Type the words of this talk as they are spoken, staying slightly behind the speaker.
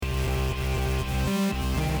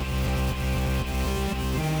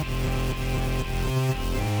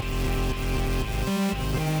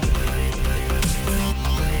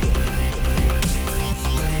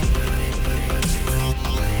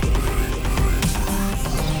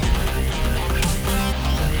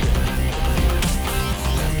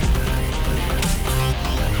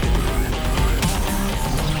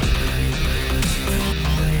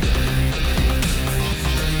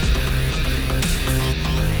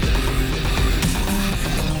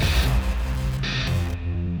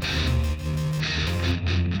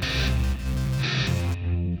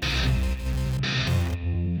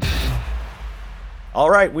All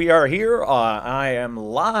right, we are here. I am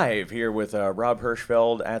live here with Rob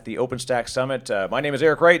Hirschfeld at the OpenStack Summit. My name is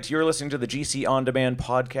Eric Wright. You're listening to the GC On Demand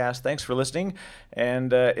podcast. Thanks for listening.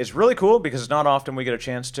 And it's really cool because it's not often we get a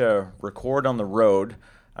chance to record on the road.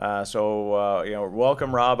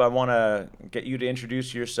 Welcome, Rob. I want to get you to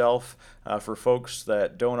introduce yourself for folks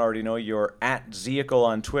that don't already know. You're at Zehicle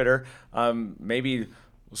on Twitter. Maybe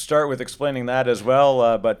we'll start with explaining that as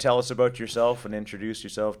well, but tell us about yourself and introduce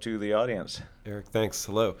yourself to the audience. Eric, thanks.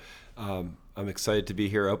 Hello. I'm excited to be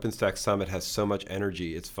here. OpenStack Summit has so much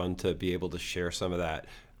energy. It's fun to be able to share some of that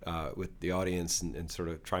with the audience and sort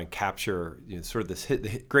of try and capture sort of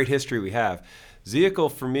the great history we have.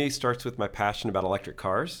 Zehicle, for me, starts with my passion about electric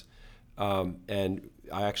cars. And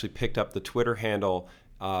I actually picked up the Twitter handle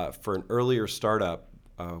for an earlier startup.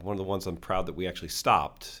 One of the ones I'm proud that we actually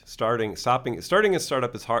stopped. Starting a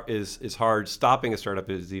startup is hard. Stopping a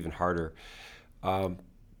startup is even harder.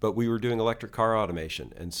 But we were doing electric car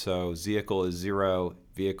automation, and so Zehicle is zero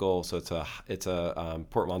vehicle, so it's a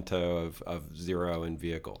portmanteau of zero and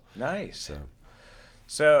vehicle. Nice.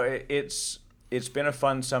 So it's been a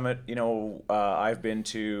fun summit. I've been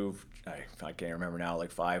to, I can't remember now, like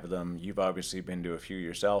 5 of them. You've obviously been to a few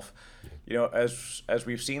yourself. As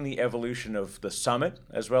we've seen the evolution of the summit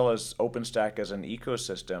as well as OpenStack as an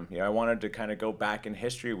ecosystem, I wanted to kind of go back in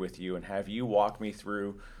history with you and have you walk me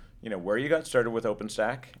through, where you got started with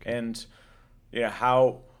OpenStack and,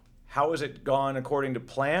 how has it gone according to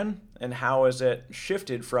plan and how has it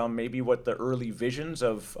shifted from maybe what the early visions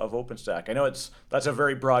of OpenStack? I know that's a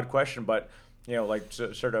very broad question, but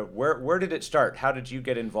sort of where did it start? How did you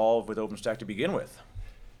get involved with OpenStack to begin with?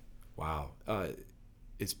 Wow.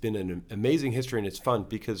 It's been an amazing history, and it's fun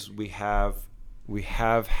because we have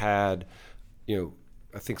had,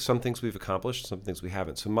 I think some things we've accomplished, some things we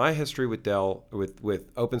haven't. So my history with Dell,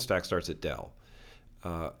 with OpenStack starts at Dell.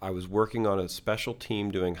 I was working on a special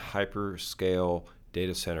team doing hyperscale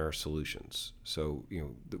data center solutions. So,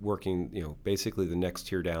 working, basically the next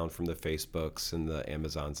tier down from the Facebooks and the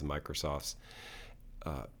Amazons and Microsofts.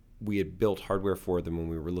 We had built hardware for them when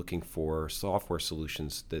we were looking for software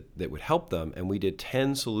solutions that would help them, and we did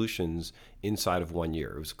 10 solutions inside of 1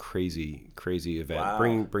 year. It was a crazy event,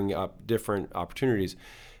 wow. bringing up different opportunities.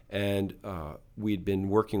 And we'd been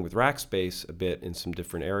working with Rackspace a bit in some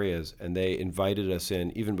different areas, and they invited us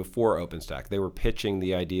in even before OpenStack. They were pitching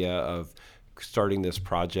the idea of starting this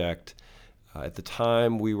project. At the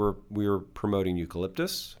time, we were promoting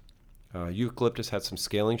Eucalyptus. Eucalyptus had some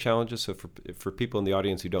scaling challenges. So for people in the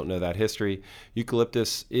audience who don't know that history,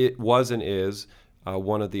 Eucalyptus, it was and is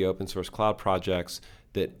one of the open source cloud projects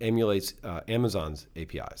that emulates Amazon's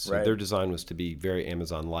APIs. So right. Their design was to be very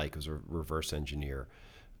Amazon-like. It was a reverse engineer.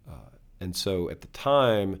 And so at the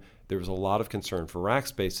time, there was a lot of concern for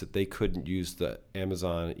Rackspace that they couldn't use the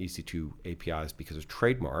Amazon EC2 APIs because of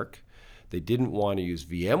trademark. They didn't want to use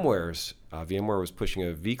VMware's. VMware was pushing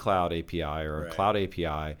a vCloud API or a right. cloud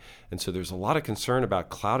API. And so there's a lot of concern about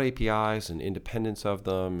cloud APIs and independence of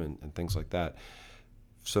them and things like that.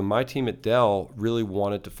 So my team at Dell really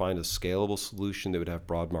wanted to find a scalable solution that would have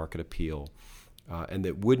broad market appeal and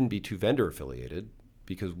that wouldn't be too vendor affiliated,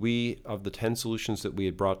 because of the 10 solutions that we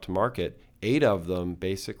had brought to market, 8 of them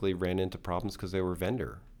basically ran into problems because they were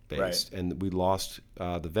vendor based. Right. And we lost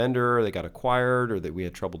the vendor, they got acquired, or that we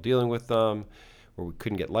had trouble dealing with them, or we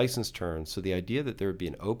couldn't get license terms. So the idea that there would be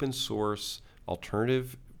an open source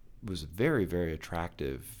alternative was a very, very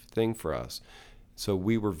attractive thing for us. So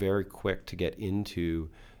we were very quick to get into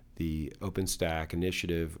the OpenStack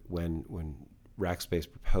initiative when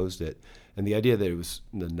Rackspace proposed it. And the idea that it was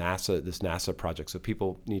this NASA project. So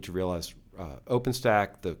people need to realize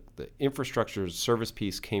OpenStack, the infrastructure service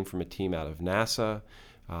piece came from a team out of NASA.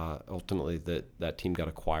 Ultimately, that team got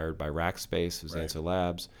acquired by Rackspace, it was right. Anso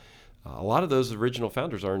Labs. A lot of those original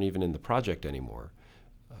founders aren't even in the project anymore,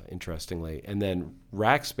 interestingly. And then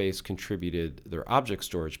Rackspace contributed their object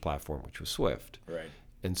storage platform, which was Swift. Right.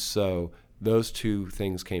 And so those two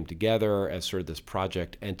things came together as sort of this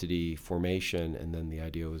project entity formation, and then the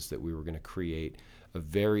idea was that we were going to create a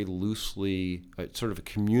very loosely, sort of a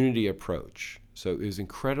community approach. So it was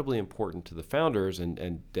incredibly important to the founders,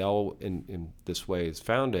 and Dell in this way is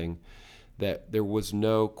founding, that there was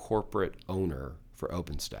no corporate owner for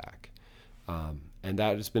OpenStack. And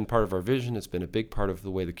that has been part of our vision. It's been a big part of the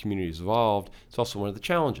way the community has evolved. It's also one of the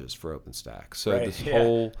challenges for OpenStack. So right. this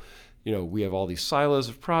whole... we have all these silos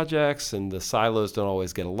of projects, and the silos don't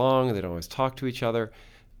always get along, and they don't always talk to each other.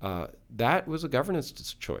 That was a governance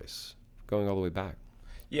choice going all the way back.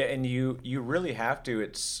 Yeah, and you really have to.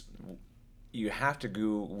 You have to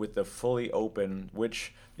go with the fully open,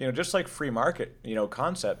 which just like free market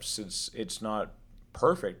concepts. It's not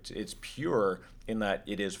perfect. It's pure in that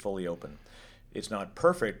it is fully open. It's not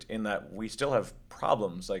perfect in that we still have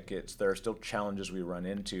problems. Like there are still challenges we run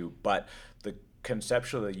into, but the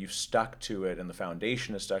conceptually you've stuck to it and the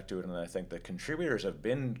foundation is stuck to it. And I think the contributors have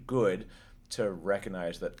been good to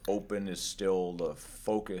recognize that open is still the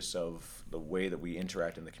focus of the way that we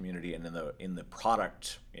interact in the community and in the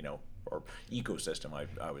product, or ecosystem.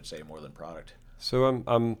 I would say more than product. So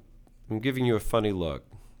I'm giving you a funny look,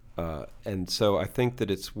 and so I think that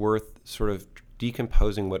it's worth sort of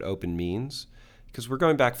decomposing what open means, because we're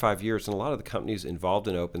going back 5 years, and a lot of the companies involved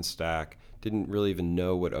in OpenStack didn't really even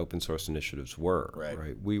know what open source initiatives were.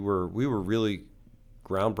 Right? We were really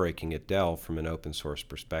groundbreaking at Dell from an open source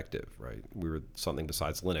perspective. Right? We were something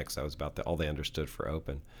besides Linux. That was about all they understood for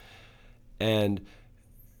open, and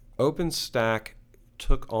OpenStack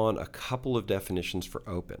took on a couple of definitions for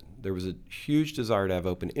open. There was a huge desire to have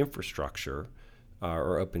open infrastructure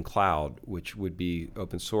or open cloud, which would be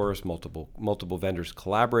open source, multiple vendors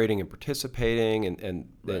collaborating and participating,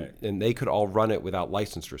 and they could all run it without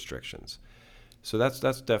license restrictions. So that's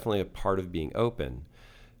definitely a part of being open.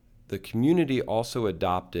 The community also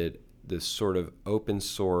adopted this sort of open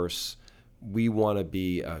source. We want to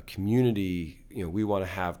be a community, we want to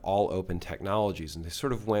have all open technologies. And they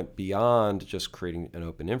sort of went beyond just creating an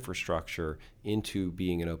open infrastructure into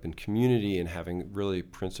being an open community and having really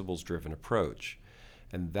principles-driven approach.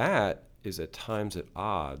 And that is at times at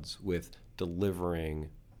odds with delivering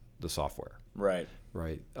the software. Right.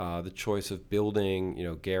 The choice of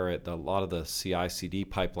building, Garrett, a lot of the CI/CD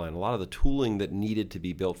pipeline, a lot of the tooling that needed to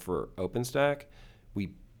be built for OpenStack,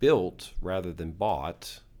 we built rather than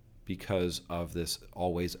bought, because of this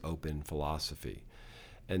always open philosophy.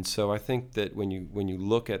 And so I think that when you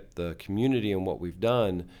look at the community and what we've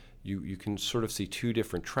done, you can sort of see two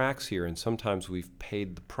different tracks here, and sometimes we've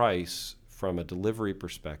paid the price from a delivery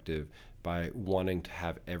perspective by wanting to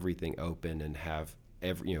have everything open and have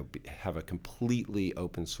a completely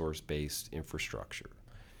open source based infrastructure.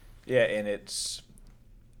 Yeah, and it's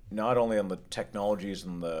not only on the technologies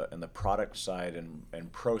and the product side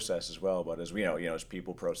and process as well, but as we know, as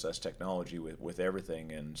people process technology with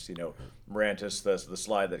everything. And Mirantis, the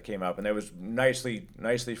slide that came up, and that was nicely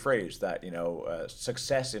phrased that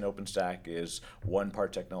success in OpenStack is 1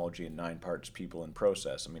 part technology and 9 parts people and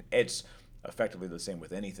process. I mean, it's effectively the same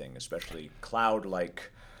with anything, especially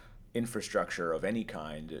cloud-like infrastructure of any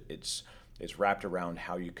kind. It's wrapped around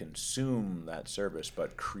how you consume that service,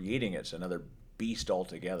 but creating it's another beast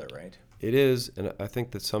altogether, right? It is, and I think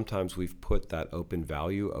that sometimes we've put that open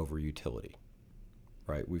value over utility,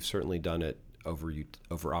 right? We've certainly done it over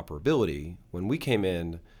operability. When we came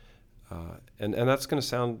in, and that's going to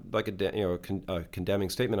sound like a condemning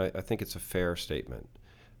statement. I think it's a fair statement,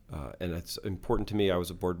 and it's important to me. I was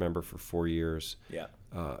a board member for 4 years. Yeah.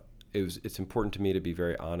 It's important to me to be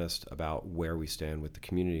very honest about where we stand with the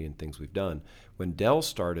community and things we've done. When Dell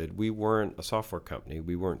started, we weren't a software company.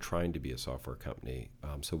 We weren't trying to be a software company,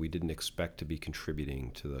 so we didn't expect to be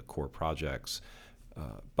contributing to the core projects.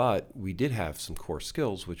 But we did have some core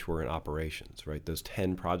skills, which were in operations, right? Those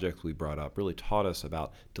 10 projects we brought up really taught us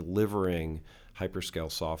about delivering hyperscale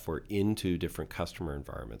software into different customer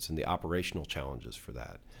environments and the operational challenges for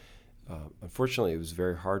that. Unfortunately, it was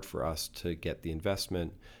very hard for us to get the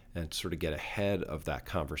investment and sort of get ahead of that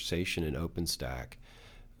conversation in OpenStack.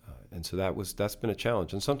 And so that's been a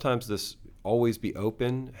challenge. And sometimes this always be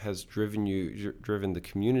open has driven the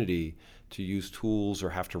community to use tools or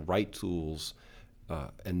have to write tools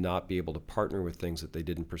and not be able to partner with things that they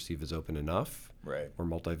didn't perceive as open enough, right, or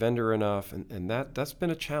multi-vendor enough. And that's been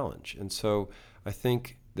a challenge. And so I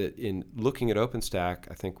think that in looking at OpenStack,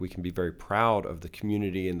 I think we can be very proud of the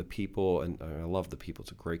community and the people, and I love the people.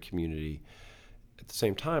 It's a great community. At the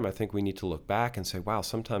same time, I think we need to look back and say, wow,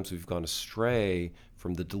 sometimes we've gone astray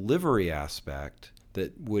from the delivery aspect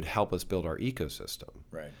that would help us build our ecosystem,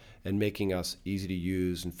 right, and making us easy to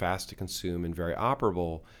use and fast to consume and very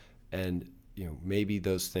operable. And maybe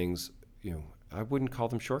those things, I wouldn't call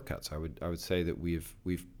them shortcuts. I would say that we've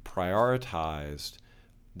prioritized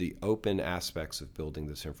the open aspects of building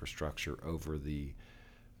this infrastructure over the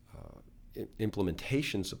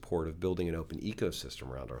implementation support of building an open ecosystem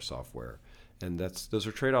around our software. And those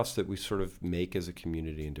are trade-offs that we sort of make as a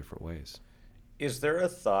community in different ways. Is there a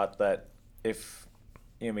thought that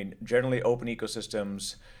generally open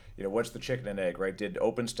ecosystems, what's the chicken and egg, right? Did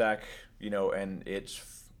OpenStack, and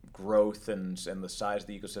its growth and the size of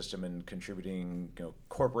the ecosystem and contributing,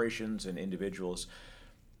 corporations and individuals,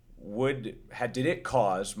 did it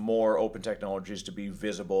cause more open technologies to be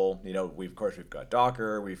visible? We've got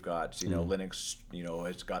Docker, we've got Linux,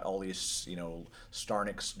 it's got all these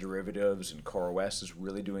Starnix derivatives, and CoreOS is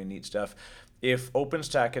really doing neat stuff. If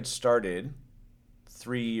OpenStack had started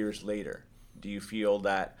 3 years later, do you feel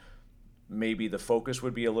that maybe the focus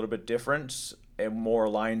would be a little bit different and more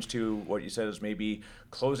aligns to what you said is maybe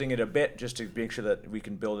closing it a bit just to make sure that we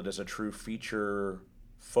can build it as a true feature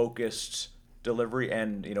focused delivery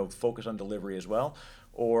and focus on delivery as well?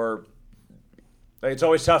 Or it's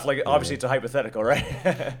always tough, obviously it's a hypothetical, right?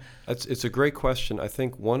 It's a great question. I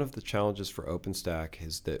think one of the challenges for OpenStack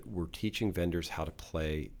is that we're teaching vendors how to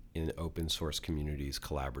play in open source communities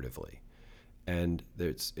collaboratively. And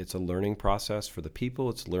it's a learning process for the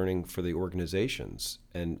people, it's learning for the organizations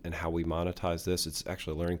and how we monetize this. It's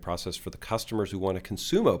actually a learning process for the customers who want to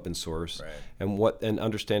consume open source, right. and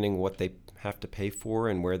understanding what they have to pay for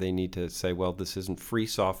and where they need to say, well, this isn't free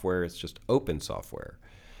software, it's just open software,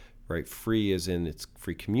 right? Free as in it's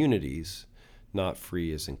free communities, not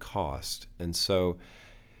free as in cost. And so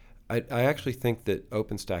I actually think that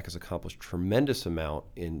OpenStack has accomplished tremendous amount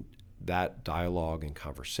in that dialogue and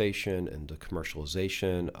conversation and the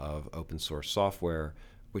commercialization of open source software,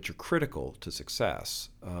 which are critical to success.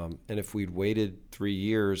 And if we'd waited 3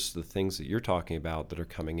 years, the things that you're talking about that are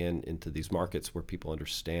coming into these markets where people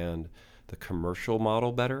understand the commercial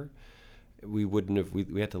model better, we wouldn't have,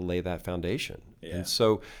 we had to lay that foundation. Yeah. And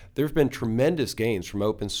so there've been tremendous gains from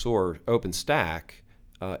OpenStack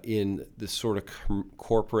in this sort of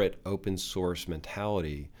corporate open source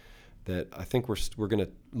mentality that I think we're going to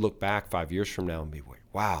look back 5 years from now and be,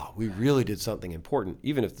 wow, we really did something important,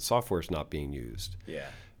 even if the software is not being used. Yeah.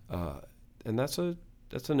 And that's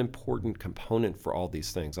an important component for all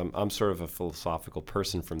these things. I'm sort of a philosophical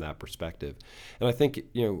person from that perspective, and I think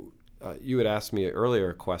you had asked me earlier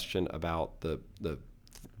a question about the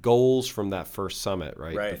goals from that first summit,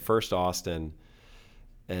 right? Right. The first Austin,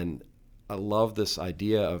 and I love this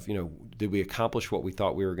idea of, did we accomplish what we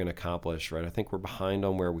thought we were going to accomplish, right? I think we're behind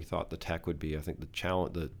on where we thought the tech would be. I think the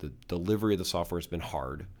challenge, the delivery of the software has been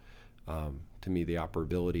hard. To me, the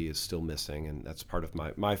operability is still missing, and that's part of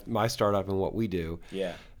my startup and what we do.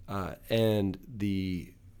 Yeah. And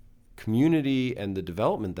the community and the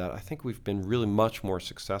development that I think we've been really much more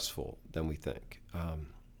successful than we think.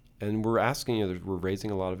 And we're asking, we're raising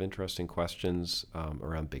a lot of interesting questions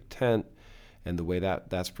around Big Tent and the way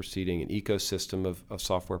that's proceeding, an ecosystem of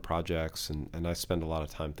software projects. And I spend a lot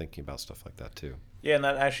of time thinking about stuff like that too. Yeah, and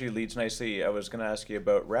that actually leads nicely. I was going to ask you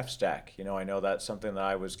about RefStack. I know that's something that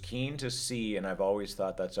I was keen to see, and I've always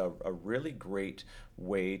thought that's a really great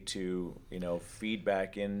way to,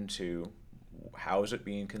 feedback into how is it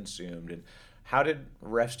being consumed. And how did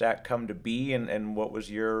RefStack come to be, and what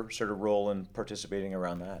was your sort of role in participating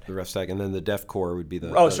around that? The RefStack, and then the DevCore would be the...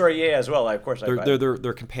 as well. Of course.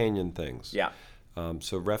 They're companion things. Yeah.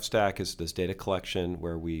 So RefStack is this data collection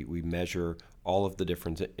where we measure all of the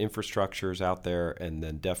different infrastructures out there, and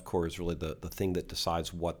then DevCore is really the thing that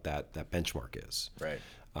decides what that benchmark is. Right.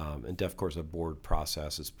 And DevCore is a board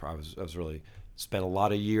process. I was really spent a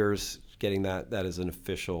lot of years getting that as an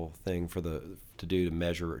official thing to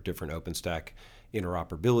measure different OpenStack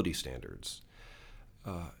interoperability standards.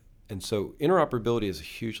 And so interoperability is a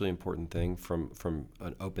hugely important thing from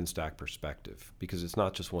an OpenStack perspective, because it's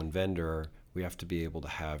not just one vendor. We have to be able to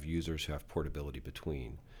have users who have portability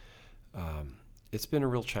between. It's been a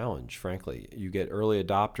real challenge, frankly. You get early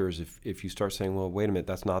adopters. If you start saying, well, wait a minute,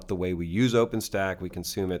 that's not the way we use OpenStack, we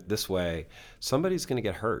consume it this way, somebody's going to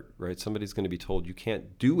get hurt, right? Somebody's going to be told you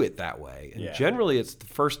can't do it that way. And generally, it's the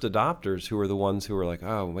first adopters who are the ones who are like,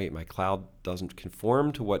 oh, wait, my cloud doesn't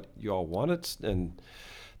conform to what you all want it, and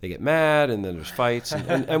they get mad, and then there's fights.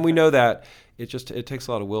 And we know that. It takes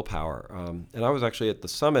a lot of willpower. And I was actually at the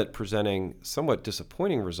summit presenting somewhat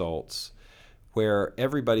disappointing results where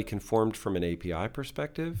everybody conformed from an API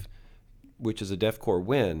perspective, which is a DevCore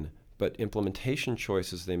win, but implementation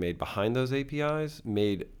choices they made behind those APIs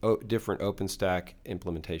made different OpenStack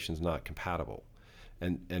implementations not compatible,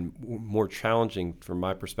 and more challenging from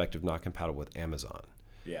my perspective, not compatible with Amazon.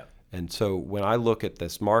 Yeah. And so when I look at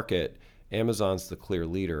this market, Amazon's the clear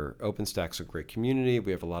leader. OpenStack's a great community.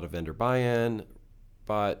 We have a lot of vendor buy-in,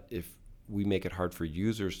 but if we make it hard for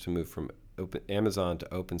users to move from Amazon to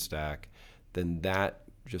OpenStack, then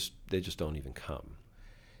they just don't even come.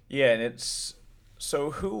 Yeah, and it's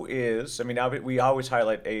so who is? I mean, we always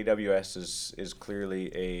highlight AWS is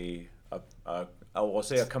clearly we'll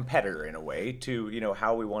say a competitor in a way to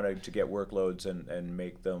how we want to get workloads and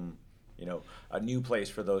make them a new place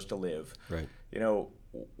for those to live. Right.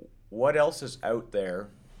 What else is out there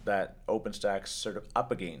that OpenStack's sort of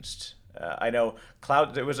up against? I know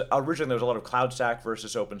cloud. There was originally there was a lot of CloudStack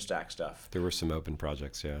versus OpenStack stuff, There were some open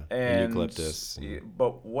projects, yeah, and and Eucalyptus.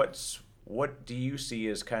 but what do you see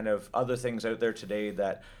as kind of other things out there today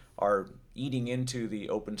that are eating into the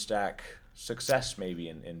OpenStack success maybe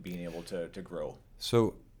in being able to grow?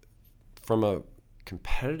 So, from a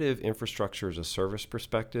competitive infrastructure as a service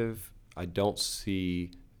perspective, I don't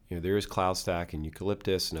see, there is CloudStack and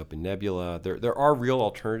Eucalyptus and OpenNebula. There are real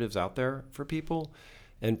alternatives out there for people.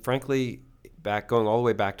 And frankly, going all the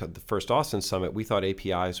way back to the first Austin Summit, we thought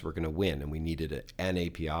APIs were going to win and we needed an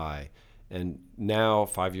API. And now,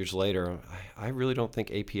 5 years later, I really don't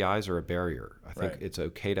think APIs are a barrier. I think it's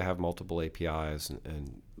okay to have multiple APIs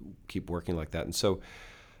and keep working like that. And so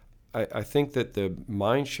I think that the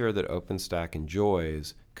mind share that OpenStack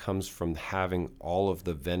enjoys comes from having all of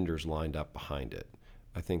the vendors lined up behind it.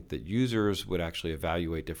 I think that users would actually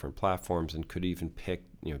evaluate different platforms and could even pick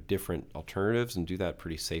different alternatives and do that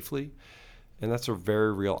pretty safely. And that's a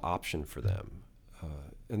very real option for them.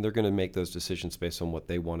 And they're going to make those decisions based on what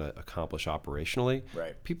they want to accomplish operationally.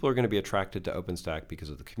 Right. People are going to be attracted to OpenStack because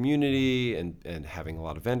of the community and having a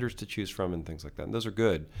lot of vendors to choose from and things like that. And those are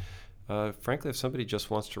good. Frankly, if somebody just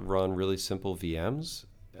wants to run really simple VMs,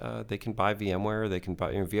 they can buy VMware. They can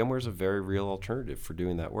buy VMware is a very real alternative for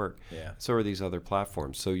doing that work. Yeah. So are these other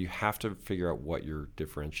platforms. So you have to figure out what you're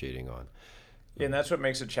differentiating on. And that's what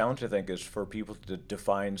makes it challenging, I think, is for people to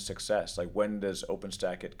define success. Like, when does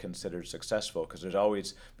OpenStack get considered successful? Because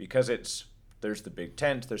there's the big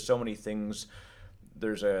tent. There's so many things.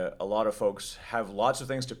 There's a lot of folks have lots of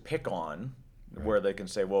things to pick on, where they can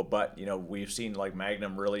say, well, but we've seen like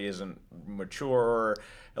Magnum really isn't mature,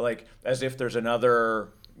 like as if there's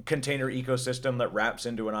another container ecosystem that wraps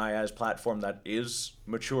into an IaaS platform that is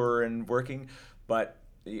mature and working. But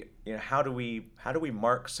how do we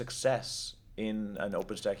mark success in an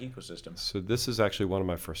OpenStack ecosystem? So this is actually one of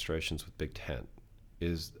my frustrations with Big Tent.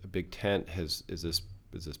 Big Tent is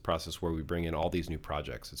this process where we bring in all these new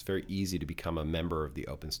projects. It's very easy to become a member of the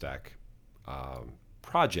OpenStack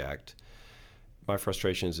project. My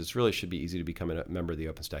frustration is it really should be easy to become a member of the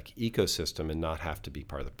OpenStack ecosystem and not have to be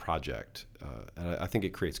part of the project. And I think it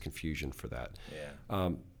creates confusion for that. Yeah.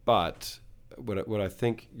 But what I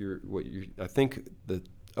think I think the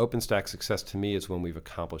OpenStack success to me is when we've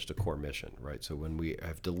accomplished a core mission, right? So when we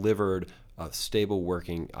have delivered a stable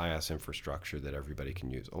working IaaS infrastructure that everybody can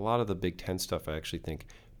use. A lot of the Big Tent stuff I actually think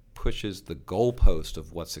pushes the goalpost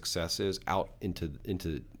of what success is out into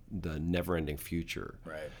the never-ending future.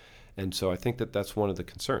 Right. And so I think that's one of the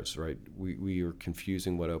concerns, right? We are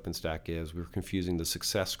confusing what OpenStack is. We're confusing the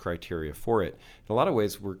success criteria for it. In a lot of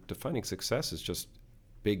ways, we're defining success as just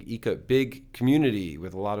big community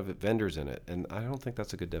with a lot of vendors in it. And I don't think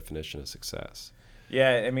that's a good definition of success.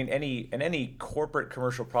 Yeah, I mean, any corporate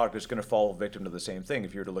commercial product is going to fall victim to the same thing.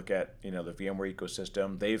 If you were to look at the VMware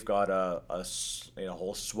ecosystem, they've got a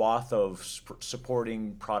whole swath of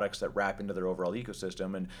supporting products that wrap into their overall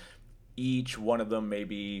ecosystem, and each one of them may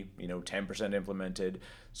be 10% implemented.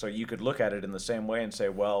 So you could look at it in the same way and say,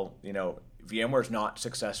 well, VMware's not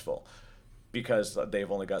successful because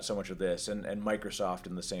they've only got so much of this, and Microsoft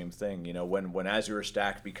in the same thing. When Azure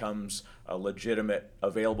Stack becomes a legitimate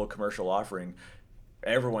available commercial offering,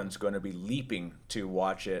 everyone's going to be leaping to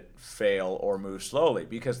watch it fail or move slowly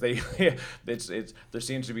because there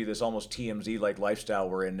seems to be this almost TMZ like lifestyle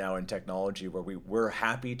we're in now in technology where we're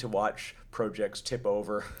happy to watch projects tip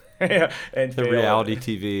over and the fail. Reality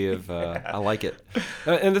TV of I like it.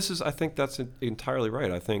 And I think that's entirely right.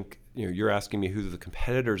 I think you're asking me who the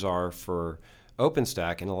competitors are for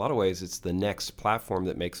OpenStack. In a lot of ways, it's the next platform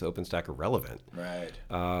that makes OpenStack irrelevant. Right.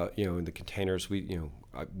 In the containers,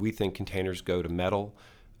 we think containers go to Metal,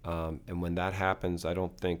 and when that happens, I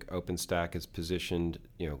don't think OpenStack is positioned,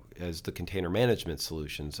 as the container management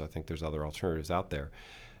solution. So I think there's other alternatives out there,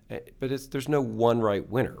 but there's no one right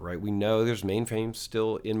winner, right? We know there's mainframes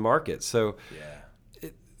still in market. So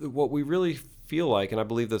what we really feel like, and I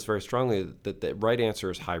believe this very strongly, that the right answer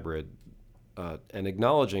is hybrid. And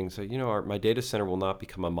acknowledging, my data center will not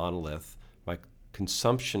become a monolith. My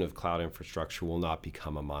consumption of cloud infrastructure will not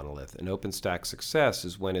become a monolith. And OpenStack success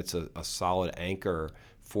is when it's a solid anchor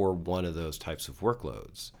for one of those types of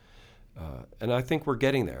workloads. And I think we're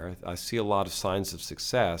getting there. I see a lot of signs of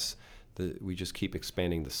success. We just keep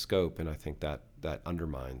expanding the scope, and I think that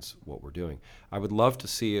undermines what we're doing. I would love to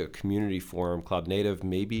see a community forum. Cloud Native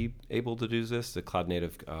may be able to do this. The Cloud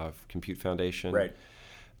Native Compute Foundation. Right.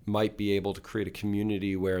 Might be able to create a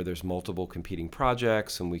community where there's multiple competing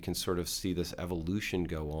projects and we can sort of see this evolution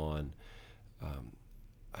go on.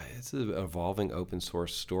 It's an evolving open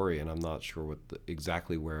source story, and I'm not sure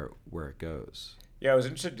exactly where it goes. Yeah, I was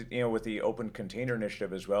interested, with the Open Container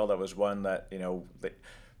Initiative as well. That was one that,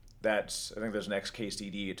 that's, I think there's an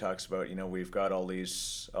XKCD. It talks about, we've got all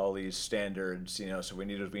these standards, so we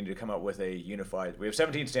need to come up with a unified. We have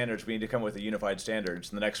 17 standards. We need to come up with a unified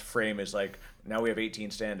standards. And the next frame is like, now we have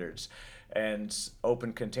 18 standards. And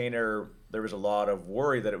Open Container, there was a lot of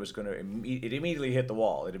worry that it was going to. It immediately hit the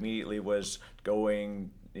wall. It immediately was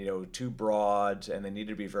going, too broad, and they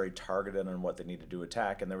needed to be very targeted on what they needed to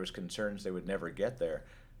attack. And there was concerns they would never get there.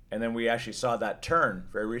 And then we actually saw that turn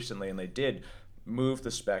very recently, and they did move the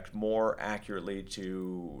spec more accurately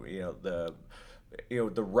to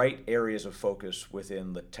the right areas of focus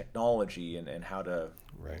within the technology and how to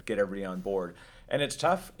get everybody on board. And it's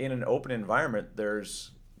tough in an open environment.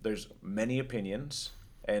 There's many opinions,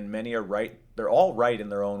 and many are right. They're all right in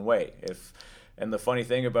their own way. And the funny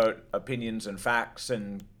thing about opinions and facts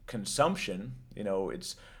and consumption,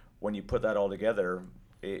 it's when you put that all together,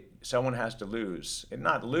 someone has to lose. And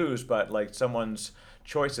not lose, but like someone's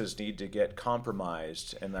choices need to get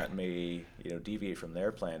compromised, and that may deviate from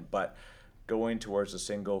their plan. But going towards a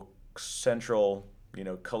single central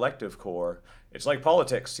collective core, it's like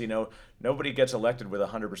politics. Nobody gets elected with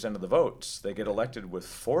 100% of the votes. They get elected with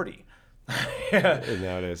 40.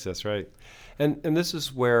 Nowadays, that's right. And this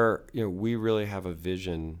is where we really have a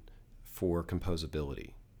vision for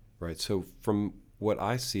composability, right? So from what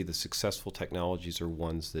I see, the successful technologies are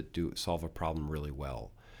ones that do solve a problem really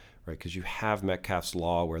well, right? Because you have Metcalfe's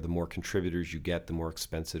law, where the more contributors you get, the more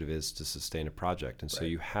expensive it is to sustain a project. And so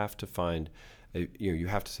you have to find, you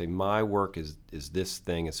have to say, my work is this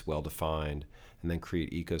thing, it's well defined, and then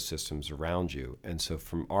create ecosystems around you. And so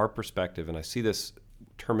from our perspective, and I see this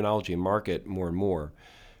terminology in market more and more,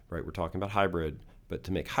 right? We're talking about hybrid, but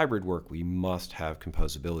to make hybrid work, we must have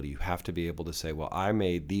composability. You have to be able to say, well, I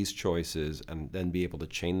made these choices, and then be able to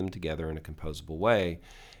chain them together in a composable way,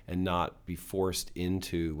 and not be forced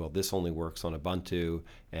into, well, this only works on Ubuntu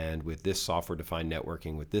and with this software-defined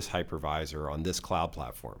networking, with this hypervisor on this cloud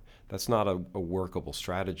platform. That's not a workable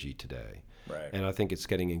strategy today. Right. And I think it's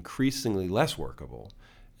getting increasingly less workable.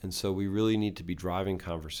 And so we really need to be driving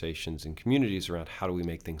conversations in communities around, how do we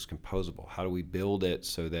make things composable? How do we build it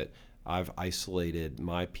so that I've isolated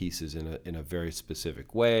my pieces in a very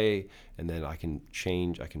specific way, and then I can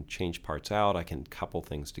change parts out, I can couple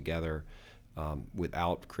things together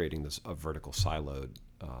without creating a vertical siloed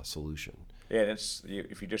solution. Yeah, and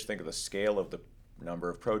if you just think of the scale of the number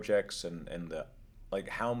of projects and the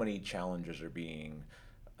how many challenges are being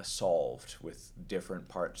solved with different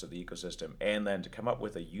parts of the ecosystem, and then to come up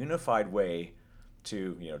with a unified way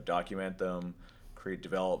to document them, create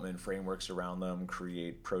development frameworks around them,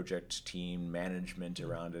 create project team management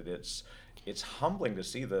around it. It's humbling to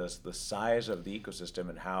see the size of the ecosystem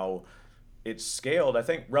and how it's scaled, I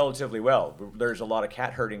think, relatively well. There's a lot of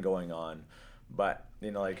cat herding going on, but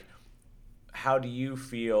how do you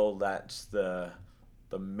feel that the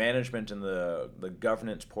management and the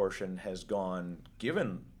governance portion has gone,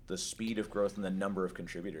 given the speed of growth and the number of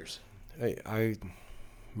contributors?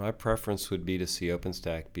 My preference would be to see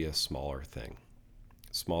OpenStack be a smaller thing.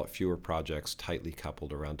 Fewer projects tightly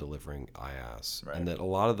coupled around delivering IaaS. Right. And that a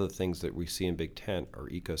lot of the things that we see in Big Tent are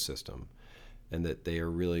ecosystem, and that they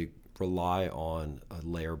are really rely on a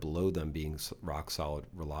layer below them being rock solid,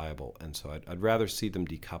 reliable. And so I'd rather see them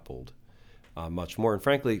decoupled much more. And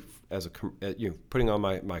frankly, as putting on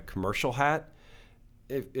my commercial hat,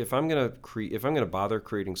 if I'm gonna bother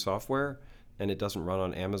creating software and it doesn't run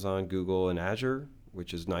on Amazon, Google, and Azure,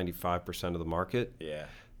 which is 95% of the market,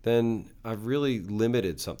 then I've really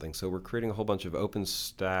limited something. So we're creating a whole bunch of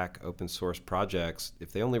OpenStack, open source projects.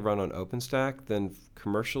 If they only run on OpenStack, then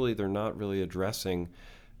commercially they're not really addressing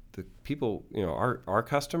the people, our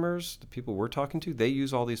customers, the people we're talking to. They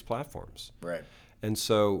use all these platforms. Right. And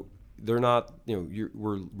so they're not,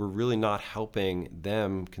 we're really not helping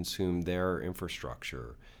them consume their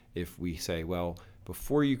infrastructure if we say, well,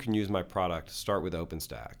 before you can use my product, start with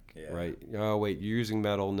OpenStack, right? Oh, wait, you're using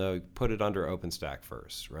Metal? No, put it under OpenStack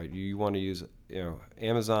first, right? You want to use,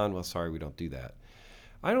 Amazon? Well, sorry, we don't do that.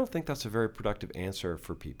 I don't think that's a very productive answer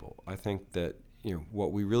for people. I think that,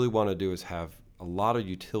 what we really want to do is have a lot of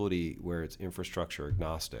utility where it's infrastructure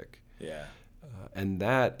agnostic. Yeah. And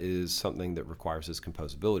that is something that requires this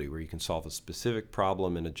composability, where you can solve a specific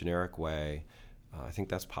problem in a generic way. I think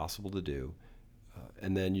that's possible to do.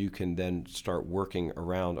 And then you can then start working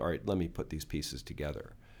around, all right, let me put these pieces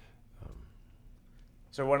together.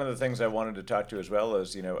 So one of the things I wanted to talk to as well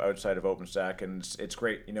is, outside of OpenStack, and it's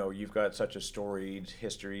great, you've got such a storied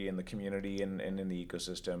history in the community and in the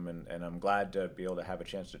ecosystem, and I'm glad to be able to have a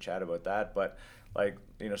chance to chat about that. But like,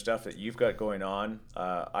 stuff that you've got going on,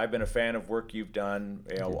 I've been a fan of work you've done,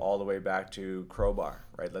 all the way back to Crowbar,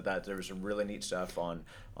 right? That there was some really neat stuff on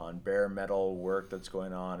bare metal work that's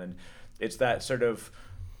going on, and it's that sort of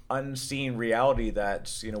unseen reality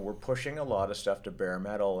that we're pushing a lot of stuff to bare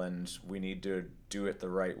metal, and we need to do it the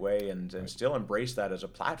right way and still embrace that as a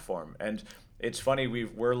platform. And it's funny,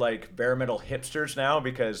 we're like bare metal hipsters now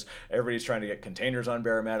because everybody's trying to get containers on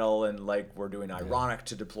bare metal, and like we're doing ironic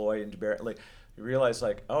to deploy into bare, like you realize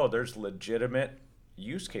like, oh, there's legitimate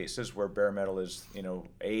use cases where bare metal is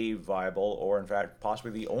a viable, or in fact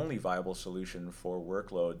possibly the only viable solution for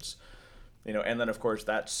workloads. And then of course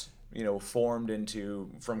that's formed into,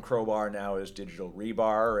 from Crowbar now is Digital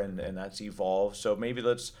Rebar, and that's evolved. So maybe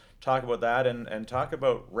let's talk about that and talk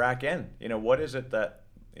about RackN. What is it that,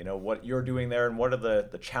 what you're doing there, and what are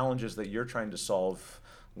the challenges that you're trying to solve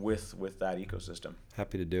with that ecosystem?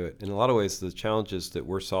 Happy to do it. In a lot of ways, the challenges that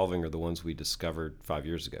we're solving are the ones we discovered 5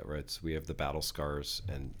 years ago, right? So we have the battle scars,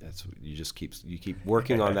 and you keep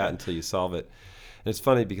working on that until you solve it. And it's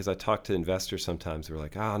funny because I talk to investors sometimes who are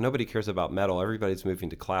like, nobody cares about metal. Everybody's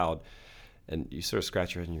moving to cloud. And you sort of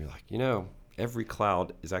scratch your head and you're like, every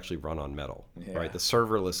cloud is actually run on metal, right? The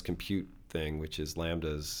serverless compute thing, which is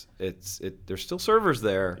Lambdas, there's still servers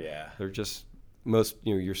there. Yeah. They're just most,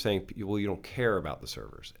 you're saying, well, you don't care about the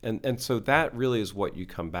servers. And so that really is what you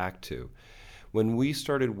come back to. When we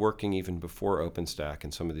started working even before OpenStack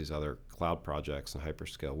and some of these other cloud projects and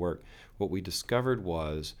hyperscale work, what we discovered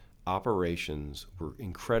was operations were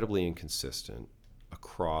incredibly inconsistent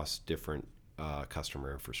across different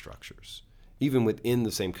customer infrastructures. Even within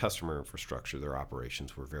the same customer infrastructure, their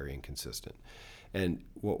operations were very inconsistent. And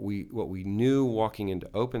what we knew walking into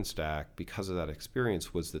OpenStack because of that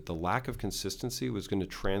experience was that the lack of consistency was going to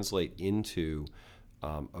translate into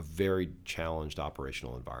a very challenged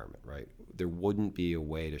operational environment, right? There wouldn't be a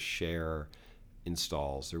way to share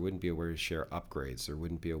installs. There wouldn't be a way to share upgrades. There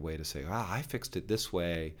wouldn't be a way to say, I fixed it this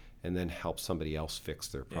way, and then help somebody else fix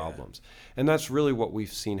their problems. And that's really what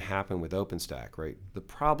we've seen happen with OpenStack, right? The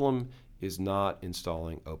problem is not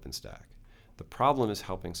installing OpenStack. The problem is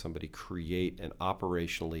helping somebody create an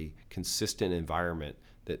operationally consistent environment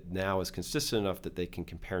that now is consistent enough that they can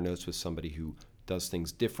compare notes with somebody who does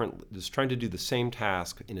things different, is trying to do the same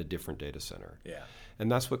task in a different data center. Yeah.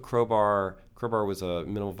 And that's what Crowbar was a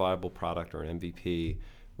minimal viable product, or an MVP,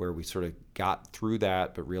 where we sort of got through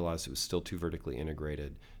that but realized it was still too vertically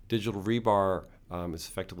integrated. Digital Rebar is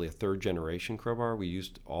effectively a third generation Crowbar. We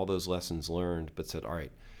used all those lessons learned but said, all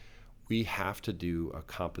right, we have to do a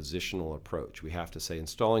compositional approach. We have to say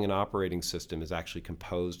installing an operating system is actually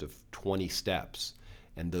composed of 20 steps,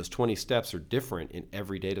 and those 20 steps are different in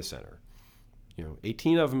every data center.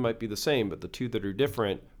 18 of them might be the same, but the two that are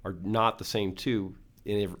different are not the same two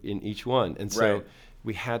in each one. And so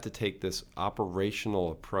we had to take this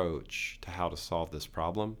operational approach to how to solve this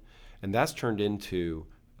problem, and that's turned into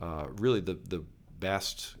really the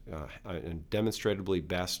best and demonstrably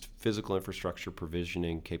best physical infrastructure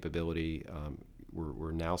provisioning capability.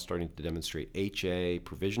 We're now starting to demonstrate HA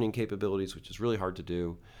provisioning capabilities, which is really hard to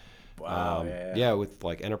do. Wow. With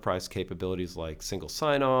like enterprise capabilities like single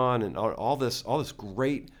sign-on and all this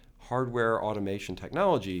great hardware automation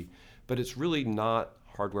technology, but it's really not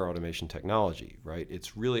hardware automation technology, right?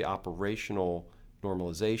 It's really operational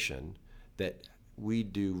normalization that we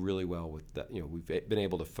do really well with. That we've been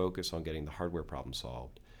able to focus on getting the hardware problem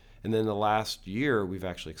solved. And then the last year, we've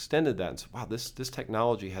actually extended that and said, wow, this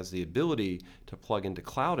technology has the ability to plug into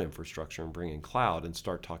cloud infrastructure and bring in cloud and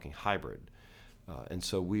start talking hybrid. And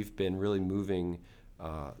so we've been really moving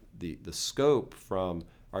the scope from,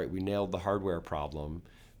 all right, we nailed the hardware problem,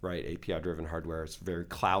 right? API-driven hardware, it's very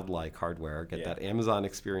cloud-like hardware, get that Amazon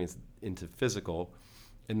experience into physical,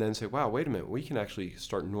 and then say, wow, wait a minute, we can actually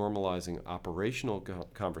start normalizing operational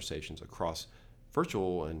conversations across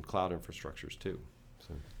virtual and cloud infrastructures too.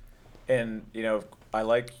 So. And I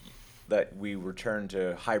like that we return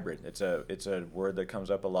to hybrid. It's a word that comes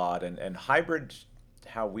up a lot, and hybrid,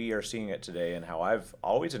 how we are seeing it today and how I've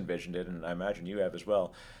always envisioned it, and I imagine you have as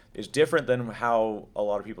well, is different than how a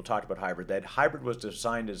lot of people talked about hybrid. That hybrid was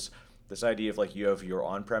designed as this idea of like you have your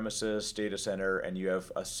on-premises data center and you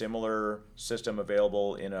have a similar system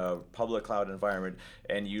available in a public cloud environment,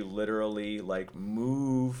 and you literally like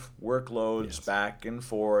move workloads back and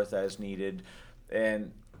forth as needed.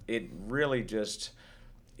 And it really just,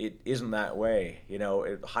 it isn't that way.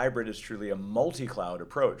 Hybrid is truly a multi-cloud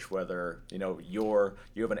approach, whether you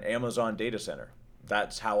have an Amazon data center,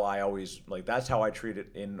 that's how I always that's how I treat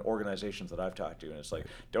it in organizations that I've talked to. And it's like,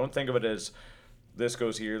 don't think of it as this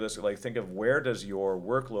goes here, this, think of where does your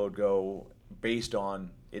workload go based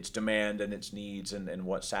on its demand and its needs, and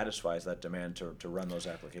what satisfies that demand to run those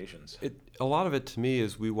applications. A lot of it to me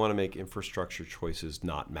is we want to make infrastructure choices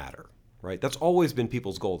not matter, right? That's always been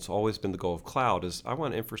people's goal. It's always been the goal of cloud is I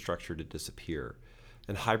want infrastructure to disappear.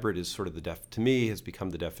 And hybrid is sort of to me has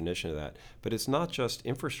become the definition of that. But it's not just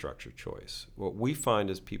infrastructure choice. What we find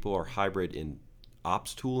is people are hybrid in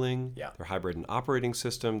ops tooling, they're hybrid in operating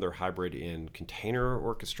system, they're hybrid in container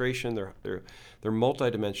orchestration, they're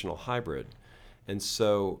multidimensional hybrid. And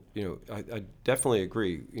so, I definitely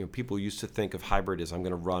agree. People used to think of hybrid as I'm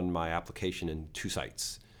going to run my application in 2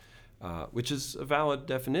 sites, which is a valid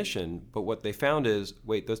definition. But what they found is,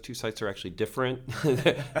 wait, those 2 sites are actually different.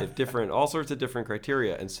 They have different, all sorts of different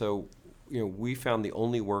criteria. And so, we found the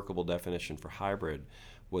only workable definition for hybrid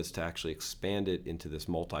was to actually expand it into this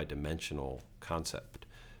multi-dimensional concept.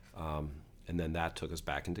 And then that took us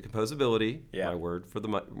back into composability, my word for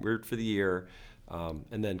the year.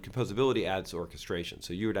 And then composability adds orchestration.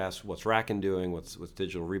 So you would ask, what's Racken doing? What's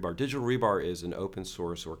Digital Rebar? Digital Rebar is an open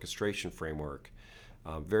source orchestration framework,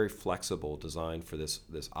 very flexible, designed for this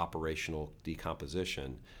operational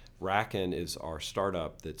decomposition. Racken is our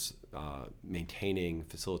startup that's maintaining,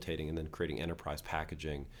 facilitating, and then creating enterprise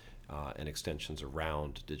packaging and extensions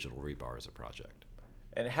around Digital Rebar as a project.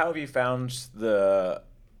 And how have you found the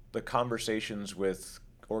conversations with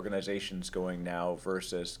organizations going now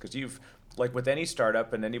versus, because you've, with any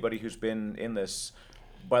startup and anybody who's been in this,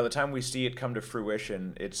 by the time we see it come to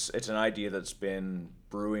fruition, it's an idea that's been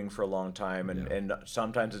brewing for a long time, and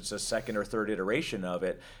sometimes it's a second or third iteration of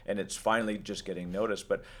it, and it's finally just getting noticed.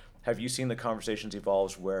 But have you seen the conversations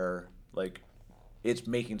evolve where it's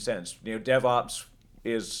making sense? DevOps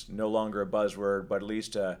is no longer a buzzword, but at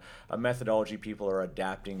least a methodology people are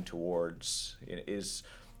adapting towards.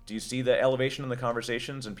 Do you see the elevation in the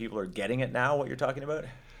conversations and people are getting it now, what you're talking about?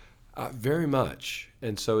 Very much.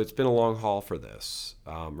 And so it's been a long haul for this,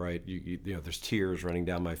 right? There's tears running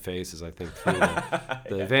down my face as I think through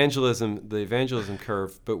the evangelism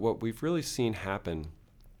curve. But what we've really seen happen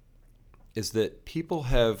is that people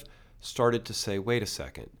have started to say, wait a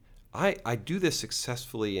second, I do this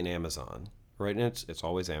successfully in Amazon, right? And it's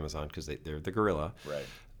always Amazon because they're the gorilla.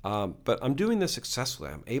 Right. But I'm doing this successfully.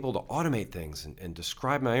 I'm able to automate things and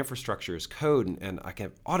describe my infrastructure as code, and I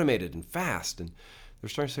can automate it and fast. And they're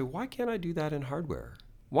starting to say, why can't I do that in hardware?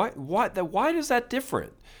 Why is that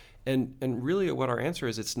different? And really what our answer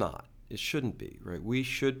is, it's not. It shouldn't be, right? We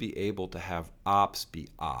should be able to have ops be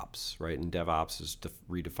ops, right? And DevOps is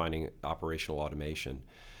redefining operational automation.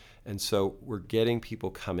 And so we're getting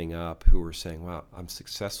people coming up who are saying, well, I'm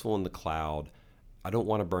successful in the cloud. I don't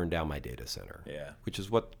want to burn down my data center, which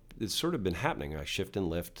is what it's sort of been happening. I shift and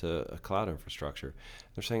lift to a cloud infrastructure.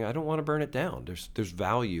 They're saying, I don't want to burn it down. There's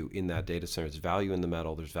value in that data center. There's value in the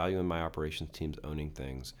metal. There's value in my operations teams owning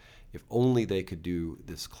things. If only they could do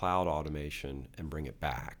this cloud automation and bring it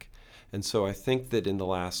back. And so I think that in the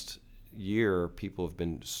last year, people have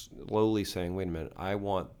been slowly saying, wait a minute, I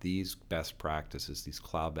want these best practices, these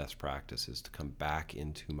cloud best practices to come back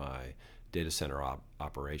into my data center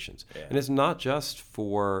operations. And it's not just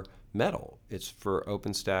for metal. It's for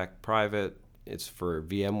OpenStack private. It's for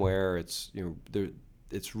VMware.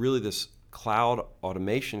 It's really this cloud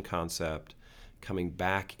automation concept coming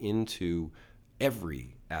back into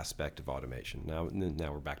every aspect of automation. Now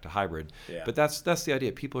we're back to hybrid. But that's the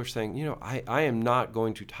idea. People are saying, I am not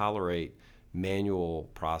going to tolerate manual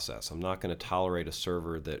process. I'm not going to tolerate a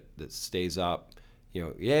server that stays up.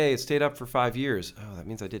 It stayed up for 5 years. Oh, that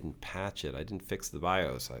means I didn't patch it. I didn't fix the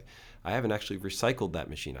BIOS. I haven't actually recycled that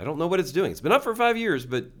machine. I don't know what it's doing. It's been up for 5 years,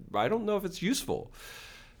 but I don't know if it's useful.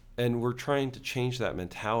 And we're trying to change that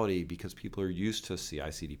mentality because people are used to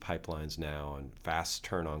CI/CD pipelines now and fast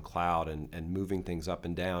turn on cloud and moving things up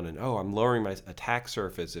and down. And, I'm lowering my attack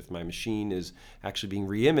surface if my machine is actually being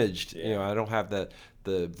re-imaged. I don't have the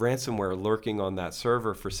ransomware lurking on that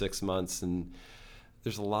server for 6 months. And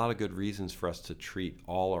there's a lot of good reasons for us to treat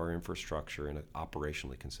all our infrastructure in an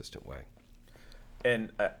operationally consistent way.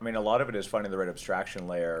 And a lot of it is finding the right abstraction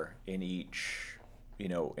layer in each,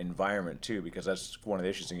 environment too, because that's one of the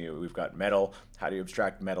issues. We've got metal. How do you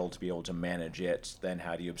abstract metal to be able to manage it? Then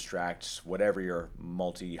how do you abstract whatever your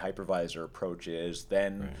multi-hypervisor approach is?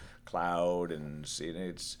 Then cloud, and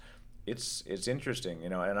it's interesting,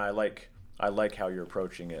 and I like how you're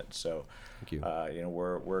approaching it. So, thank you.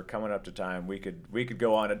 We're coming up to time. We could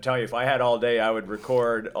go on and tell you, if I had all day, I would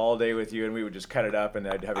record all day with you, and we would just cut it up, and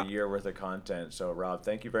I'd have a year worth of content. So, Rob,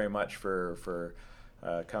 thank you very much for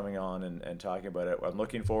coming on and talking about it. I'm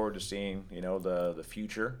looking forward to seeing, the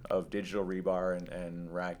future of digital rebar and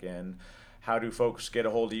RackN. How do folks get a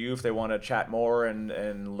hold of you if they want to chat more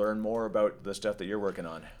and learn more about the stuff that you're working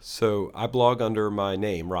on? So I blog under my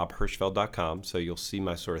name, robhirschfeld.com. So you'll see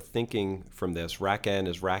my sort of thinking from this. RackN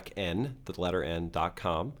is RackN, the letter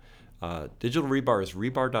N.com. Digital rebar is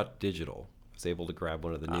rebar.digital. I was able to grab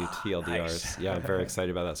one of the new TLDRs. Nice. Yeah, I'm very excited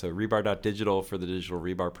about that. So rebar.digital for the digital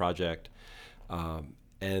rebar project.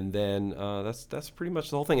 And then that's pretty much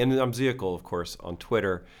the whole thing. And I'm Zehicle, of course, on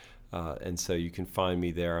Twitter. And so you can find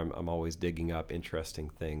me there. I'm always digging up interesting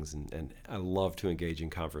things, and I love to engage in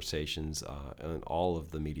conversations on all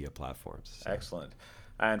of the media platforms. So. Excellent.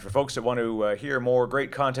 And for folks that want to hear more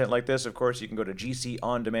great content like this, of course, you can go to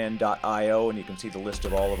gcondemand.io, and you can see the list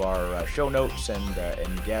of all of our show notes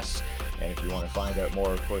and guests. And if you want to find out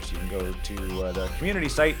more, of course, you can go to the community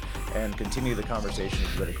site and continue the conversation. You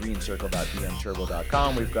can go to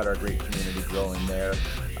greencircle.bmturbo.com. We've got our great community growing there.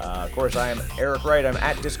 Of course, I am Eric Wright. I'm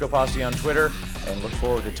at Disco Posse on Twitter, and look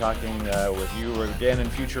forward to talking with you again in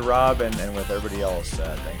future, Rob, and with everybody else.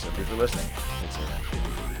 Thanks, everybody, for listening. Thanks,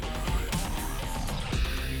 Eric.